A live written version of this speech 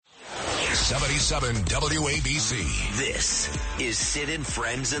77 WABC. This is Sid and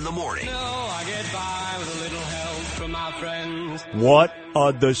Friends in the Morning. No, I get by with a little help from my friends. What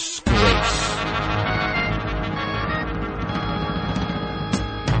a disgrace.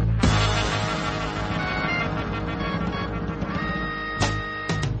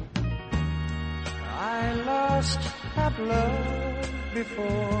 I lost that love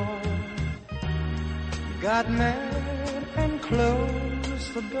before. You got mad and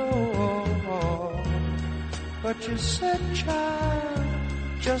closed the door. But you said, child,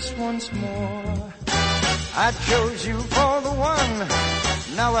 just once more. I chose you for the one.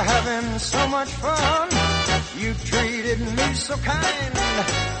 Now we're having so much fun. You treated me so kind.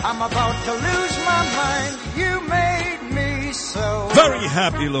 I'm about to lose my mind. You made me so very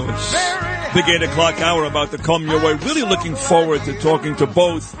happy, Lewis. Big 8 o'clock hour about to come your way. Really looking forward to talking to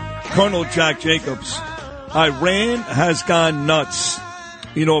both Colonel Jack Jacobs. Iran has gone nuts.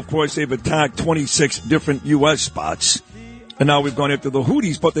 You know, of course, they've attacked 26 different U.S. spots. And now we've gone after the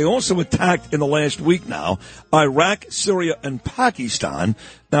Houthis, but they also attacked in the last week now Iraq, Syria, and Pakistan.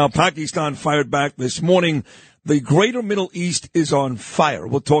 Now, Pakistan fired back this morning. The greater Middle East is on fire.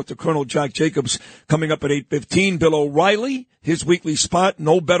 We'll talk to Colonel Jack Jacobs coming up at 8:15. Bill O'Reilly, his weekly spot,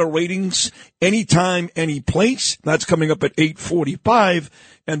 no better ratings, anytime, any place. That's coming up at 8:45.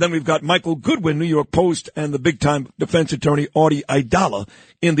 And then we've got Michael Goodwin, New York Post, and the big-time defense attorney Artie Aidala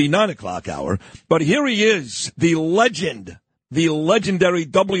in the 9 o'clock hour. But here he is, the legend, the legendary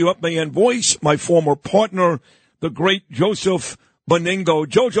WFAN voice, my former partner, the great Joseph Benigno.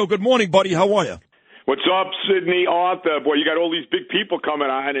 Jojo, good morning, buddy. How are you? What's up, Sidney, Arthur? Boy, you got all these big people coming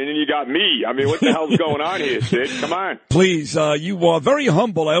on, and then you got me. I mean, what the hell's going on here, Sid? Come on. Please, you are very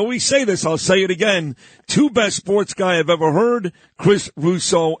humble. I always say this. I'll say it again. Two best sports guy I've ever heard, Chris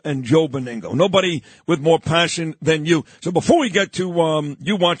Russo and Joe Benigno. Nobody with more passion than you. So before we get to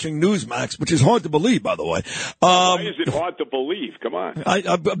you watching Newsmax, which is hard to believe, by the way. Why is it hard to believe? Come on.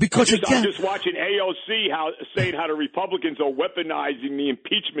 Because I'm just watching AOC saying how the Republicans are weaponizing the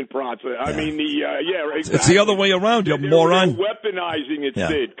impeachment process. I mean, exactly. It's the other way around, you moron. They're weaponizing it,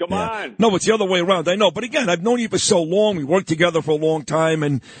 Sid. Come on. No, it's the other way around. I know. But again, I've known you for so long. We worked together for a long time.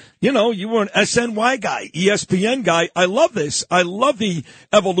 And, you know, you were an SNY guy, ESPN guy. I love this. I love the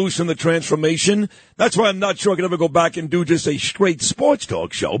evolution, the transformation. That's why I'm not sure I could ever go back and do just a straight sports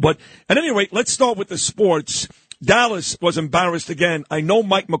talk show. But at any rate, let's start with the sports. Dallas was embarrassed again. I know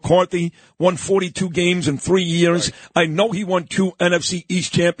Mike McCarthy won 42 games in 3 years. Right. I know he won 2 NFC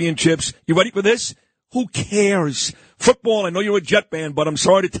East championships. You ready for this? Who cares? Football, I know you're a Jet fan, but I'm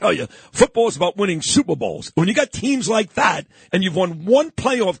sorry to tell you, football is about winning Super Bowls. When you got teams like that, and you've won 1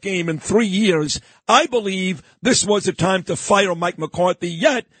 playoff game in 3 years, I believe this was the time to fire Mike McCarthy.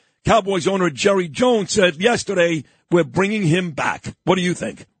 Yet, Cowboys owner Jerry Jones said yesterday, we're bringing him back. What do you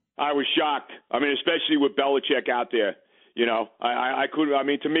think? I was shocked. I mean, especially with Belichick out there. You know, I couldn't. I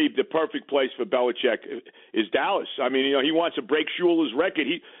mean, to me, the perfect place for Belichick is Dallas. I mean, you know, he wants to break Schuler's record.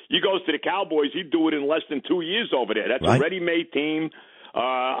 He goes to the Cowboys. He'd do it in less than 2 years over there. That's right. A ready-made team.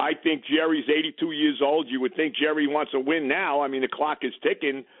 I think Jerry's 82 years old. You would think Jerry wants to win now. I mean, the clock is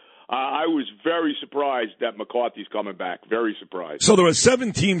ticking. I was very surprised that McCarthy's coming back. Very surprised. So there are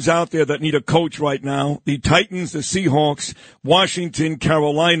 7 teams out there that need a coach right now. The Titans, the Seahawks, Washington,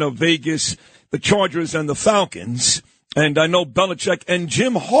 Carolina, Vegas, the Chargers, and the Falcons. And I know Belichick and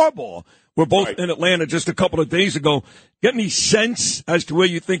Jim Harbaugh were both in Atlanta just a couple of days ago. Get any sense as to where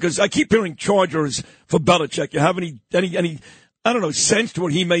you think? Because I keep hearing Chargers for Belichick. You have any I don't know, sense to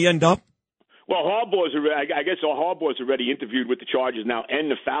where he may end up? Well, I guess Harbaugh's already interviewed with the Chargers now and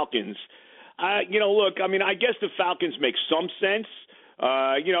the Falcons. Look, I mean, I guess the Falcons make some sense.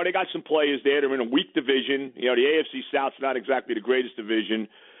 They got some players there. They're in a weak division. You know, the AFC South's not exactly the greatest division.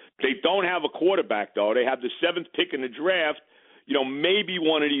 They don't have a quarterback, though. They have the 7th pick in the draft. You know, maybe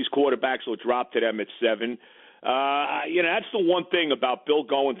one of these quarterbacks will drop to them at 7. That's the one thing about Bill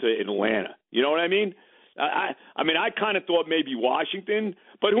going to Atlanta. You know what I mean? I kind of thought maybe Washington,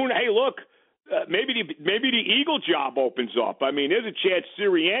 but hey, look, maybe the Eagle job opens up. I mean, there's a chance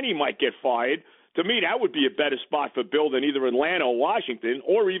Sirianni might get fired. To me, that would be a better spot for Bill than either Atlanta or Washington,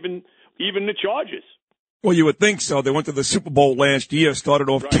 or even the Chargers. Well, you would think so. They went to the Super Bowl last year, started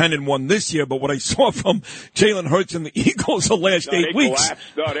off 10-1 this year. But what I saw from Jalen Hurts and the Eagles the last 8 weeks,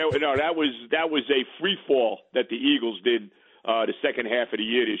 that was a free fall that the Eagles did the second half of the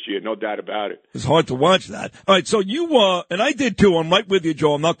year this year, no doubt about it. It's hard to watch that. All right, so you and I did too. I'm right with you,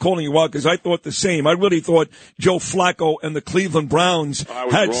 Joe. I'm not calling you out because I thought the same. I really thought Joe Flacco and the Cleveland Browns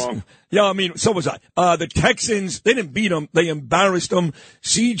Yeah, I mean, so was I. The Texans, they didn't beat them. They embarrassed them.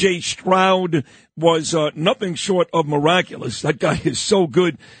 C.J. Stroud was nothing short of miraculous. That guy is so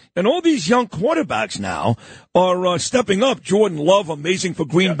good. And all these young quarterbacks now are stepping up. Jordan Love, amazing for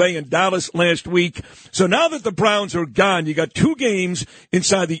Green Bay and Dallas last week. So now that the Browns are gone, you got 2 games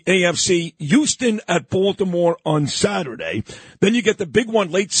inside the AFC. Houston at Baltimore on Saturday. Then you get the big one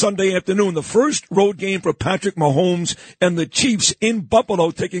late Sunday afternoon, the first road game for Patrick Mahomes and the Chiefs in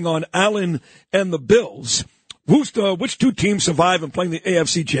Buffalo taking on Allen and the Bills. Which 2 teams survive and playing the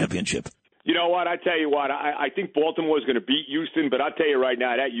AFC Championship? You know what? I tell you what. I think Baltimore is going to beat Houston, but I'll tell you right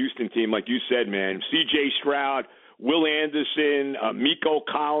now, that Houston team, like you said, man, C.J. Stroud, Will Anderson, Miko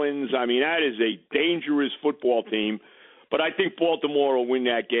Collins. I mean, that is a dangerous football team. But I think Baltimore will win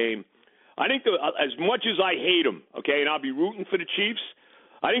that game. I think as much as I hate them, okay, and I'll be rooting for the Chiefs,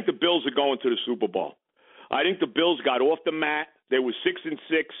 I think the Bills are going to the Super Bowl. I think the Bills got off the mat. They were 6-6.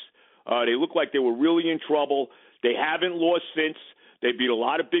 They looked like they were really in trouble. They haven't lost since. They beat a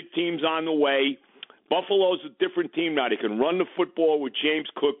lot of big teams on the way. Buffalo's a different team now. They can run the football with James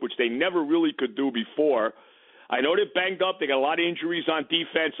Cook, which they never really could do before. I know they're banged up. They got a lot of injuries on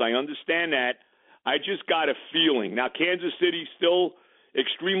defense. I understand that. I just got a feeling. Now, Kansas City's still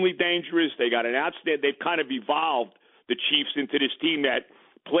extremely dangerous. They got an outstanding. They've kind of evolved the Chiefs into this team that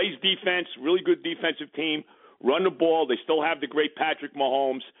plays defense, really good defensive team, run the ball. They still have the great Patrick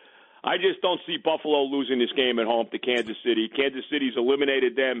Mahomes. I just don't see Buffalo losing this game at home to Kansas City. Kansas City's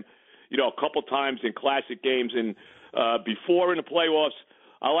eliminated them, a couple times in classic games and before in the playoffs.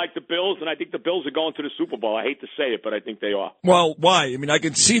 I like the Bills, and I think the Bills are going to the Super Bowl. I hate to say it, but I think they are. Well, why? I mean, I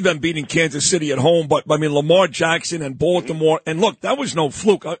can see them beating Kansas City at home, but, I mean, Lamar Jackson and Baltimore, and look, that was no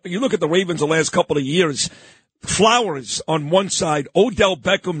fluke. You look at the Ravens the last couple of years, Flowers on one side, Odell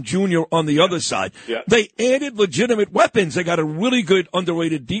Beckham Jr. on the other side. Yeah. They added legitimate weapons. They got a really good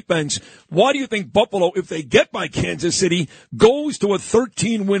underrated defense. Why do you think Buffalo, if they get by Kansas City, goes to a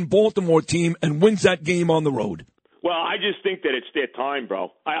 13-win Baltimore team and wins that game on the road? Well, I just think that it's their time,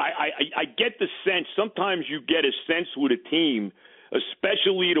 bro. I get the sense, sometimes you get a sense with a team,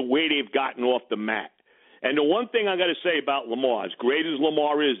 especially the way they've gotten off the mat. And the one thing I got to say about Lamar, as great as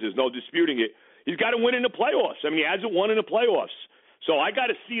Lamar is, there's no disputing it, he's got to win in the playoffs. I mean, he hasn't won in the playoffs. So I got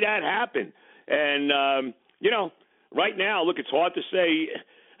to see that happen. And, right now, look, it's hard to say.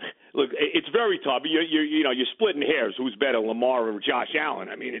 Look, it's very tough. You're splitting hairs. Who's better, Lamar or Josh Allen?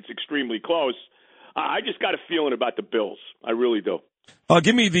 I mean, it's extremely close. I just got a feeling about the Bills. I really do.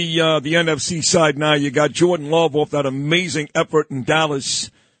 Give me the NFC side now. You got Jordan Love off that amazing effort in Dallas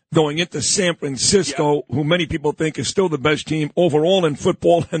going into San Francisco, who many people think is still the best team overall in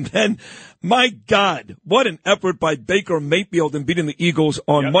football. And then, my God, what an effort by Baker Mayfield in beating the Eagles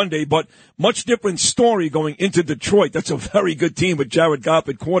on Monday. But much different story going into Detroit. That's a very good team with Jared Goff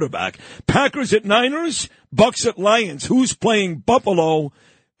at quarterback. Packers at Niners, Bucks at Lions. Who's playing Buffalo?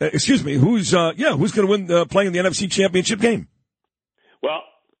 Who's going to win playing in the NFC Championship game? Well,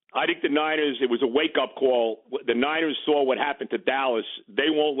 I think the Niners, it was a wake-up call. The Niners saw what happened to Dallas. They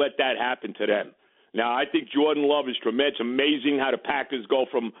won't let that happen to them. Now, I think Jordan Love is tremendous. It's amazing how the Packers go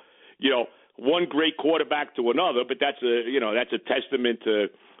from, one great quarterback to another, but that's a testament to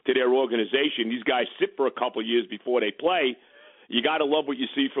their organization. These guys sit for a couple of years before they play. You got to love what you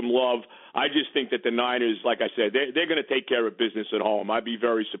see from Love. I just think that the Niners, like I said, they're going to take care of business at home. I'd be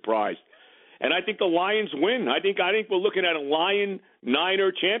very surprised. And I think the Lions win. I think we're looking at a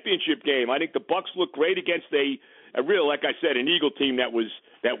Lion-Niner championship game. I think the Bucks look great against a real, like I said, an Eagle team that was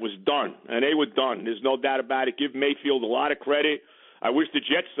done, and they were done. There's no doubt about it. Give Mayfield a lot of credit. I wish the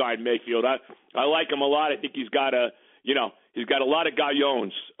Jets signed Mayfield. I like him a lot. I think he's got a lot of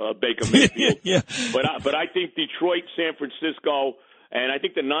gallones, Baker Mayfield. Yeah. But I think Detroit, San Francisco, and I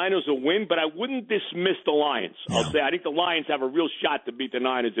think the Niners will win. But I wouldn't dismiss the Lions. I'll say I think the Lions have a real shot to beat the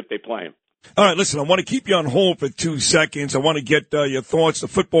Niners if they play them. All right, listen, I want to keep you on hold for 2 seconds. I want to get your thoughts. The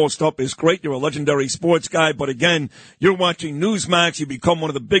football stuff is great. You're a legendary sports guy. But, again, you're watching Newsmax. You become one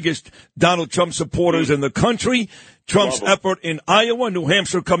of the biggest Donald Trump supporters in the country. Trump's effort in Iowa, New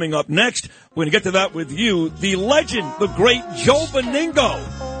Hampshire coming up next. We're going to get to that with you. The legend, the great Joe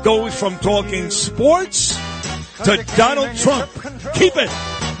Benigno, goes from talking sports to Donald Trump. Keep it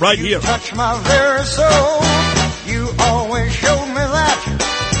right here. Touch my very soul. You always showed me that.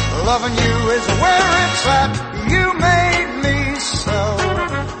 Loving you is where it's at. You made me so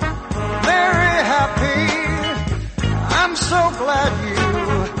very happy. I'm so glad you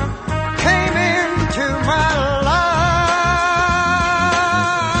came into my life.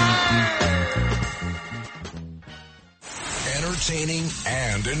 Entertaining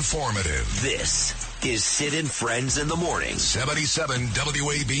and informative. This is Sid and Friends in the Morning. 77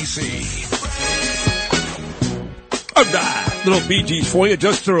 WABC. All right, little Bee Gees for you.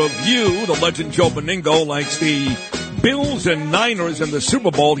 Just to review, the legend Joe Benigno likes the Bills and Niners in the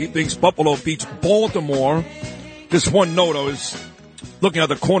Super Bowl. He thinks Buffalo beats Baltimore. Just one note, I was looking at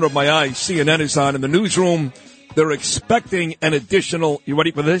the corner of my eye. CNN is on in the newsroom. They're expecting an additional, you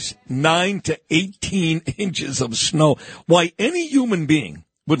ready for this? 9 to 18 inches of snow. Why any human being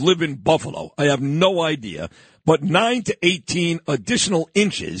would live in Buffalo, I have no idea. But 9 to 18 additional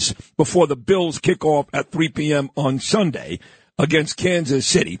inches before the Bills kick off at 3 p.m. on Sunday against Kansas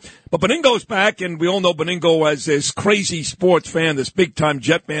City. But Benigno's back, and we all know Benigno as this crazy sports fan, this big-time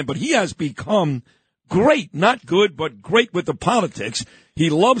Jet fan, but he has become great, not good, but great with the politics. He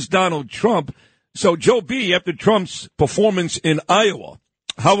loves Donald Trump. So, Joe B., after Trump's performance in Iowa,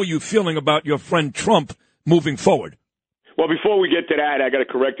 how are you feeling about your friend Trump moving forward? Well, before we get to that, I got to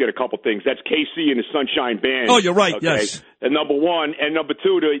correct you on a couple things. That's KC and the Sunshine Band. Oh, you're right, okay? Yes. And number one. And number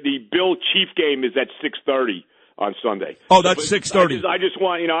two, the Bill Chief game is at 6:30 on Sunday. Oh, that's 6:30. I just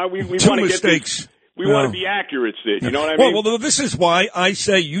want, we Two want to mistakes. Get this. We want to be accurate, Sid. You know what I mean? Well, this is why I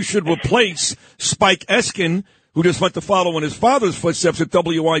say you should replace Spike Eskin, who just went to follow in his father's footsteps at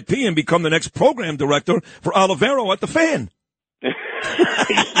WIP and become the next program director for Olivero at The Fan.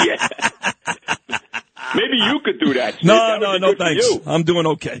 Yeah. Maybe you could do that. Sid. No, thanks. I'm doing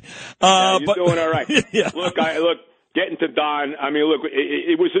okay. You're doing all right. Yeah. Look, getting to Don,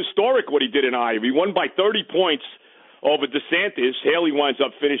 it was historic what he did in Iowa. He won by 30 points over DeSantis. Haley winds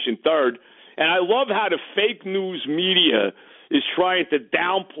up finishing third. And I love how the fake news media is trying to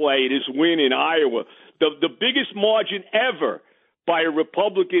downplay this win in Iowa. The biggest margin ever by a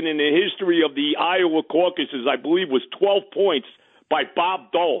Republican in the history of the Iowa caucuses, I believe, was 12 points by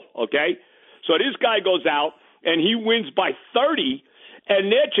Bob Dole, okay? So this guy goes out, and he wins by 30,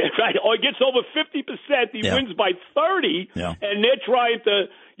 and he gets over 50%. He wins by 30, and they're trying to,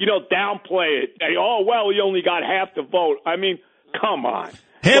 downplay it. He only got half the vote. I mean, come on.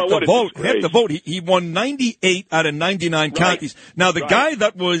 Half the vote. He won 98 out of 99 counties. Now, the guy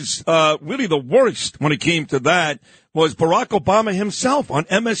that was really the worst when it came to that was Barack Obama himself on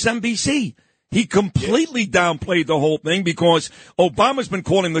MSNBC. He completely downplayed the whole thing because Obama's been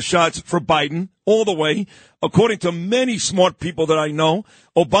calling the shots for Biden all the way. According to many smart people that I know,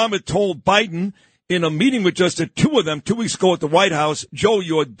 Obama told Biden in a meeting with just the two of them 2 weeks ago at the White House, Joe,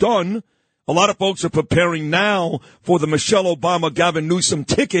 you're done. A lot of folks are preparing now for the Michelle Obama-Gavin Newsom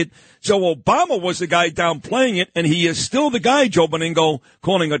ticket. So Obama was the guy downplaying it, and he is still the guy, Joe Benigno,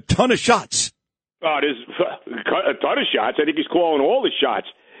 calling a ton of shots. Oh, there's a ton of shots. I think he's calling all the shots.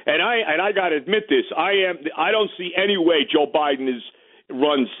 And I got to admit this. I don't see any way Joe Biden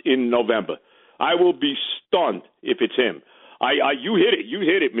runs in November. I will be stunned if it's him. You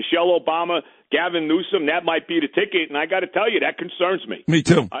hit it. Michelle Obama, Gavin Newsom, that might be the ticket, and I got to tell you, that concerns me. Me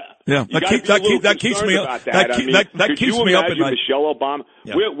too. That keeps me up. That keeps me up at night. Michelle Obama.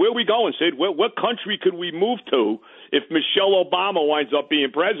 Yeah. Where are we going, Sid? What country could we move to if Michelle Obama winds up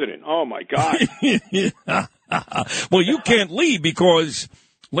being president? Oh my God. Well, you can't leave because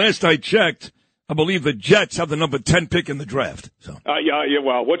last I checked, I believe the Jets have the number 10 pick in the draft. So. Yeah.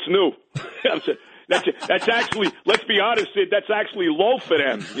 Well, what's new? That's actually, let's be honest, Sid, that's actually low for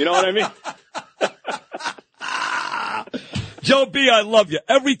them. You know what I mean? Joe B., I love you.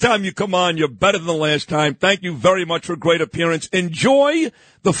 Every time you come on, you're better than the last time. Thank you very much for a great appearance. Enjoy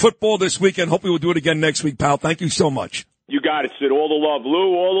the football this weekend. Hope we'll do it again next week, pal. Thank you so much. You got it, Sid. All the love.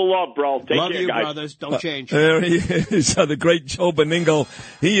 Lou, all the love, bro. Take love care, you, guys. brothers. Don't change. There he is, the great Joe Benigno.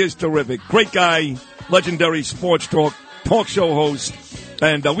 He is terrific. Great guy, legendary sports talk show host.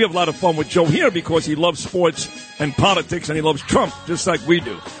 And we have a lot of fun with Joe here because he loves sports and politics, and he loves Trump just like we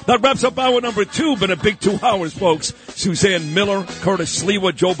do. That wraps up hour number 2. Been a big 2 hours, folks. Suzanne Miller, Curtis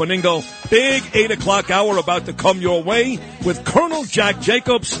Sliwa, Joe Benigno. Big 8 o'clock hour about to come your way with Colonel Jack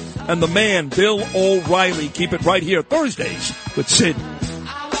Jacobs and the man, Bill O'Reilly. Keep it right here Thursdays with Sid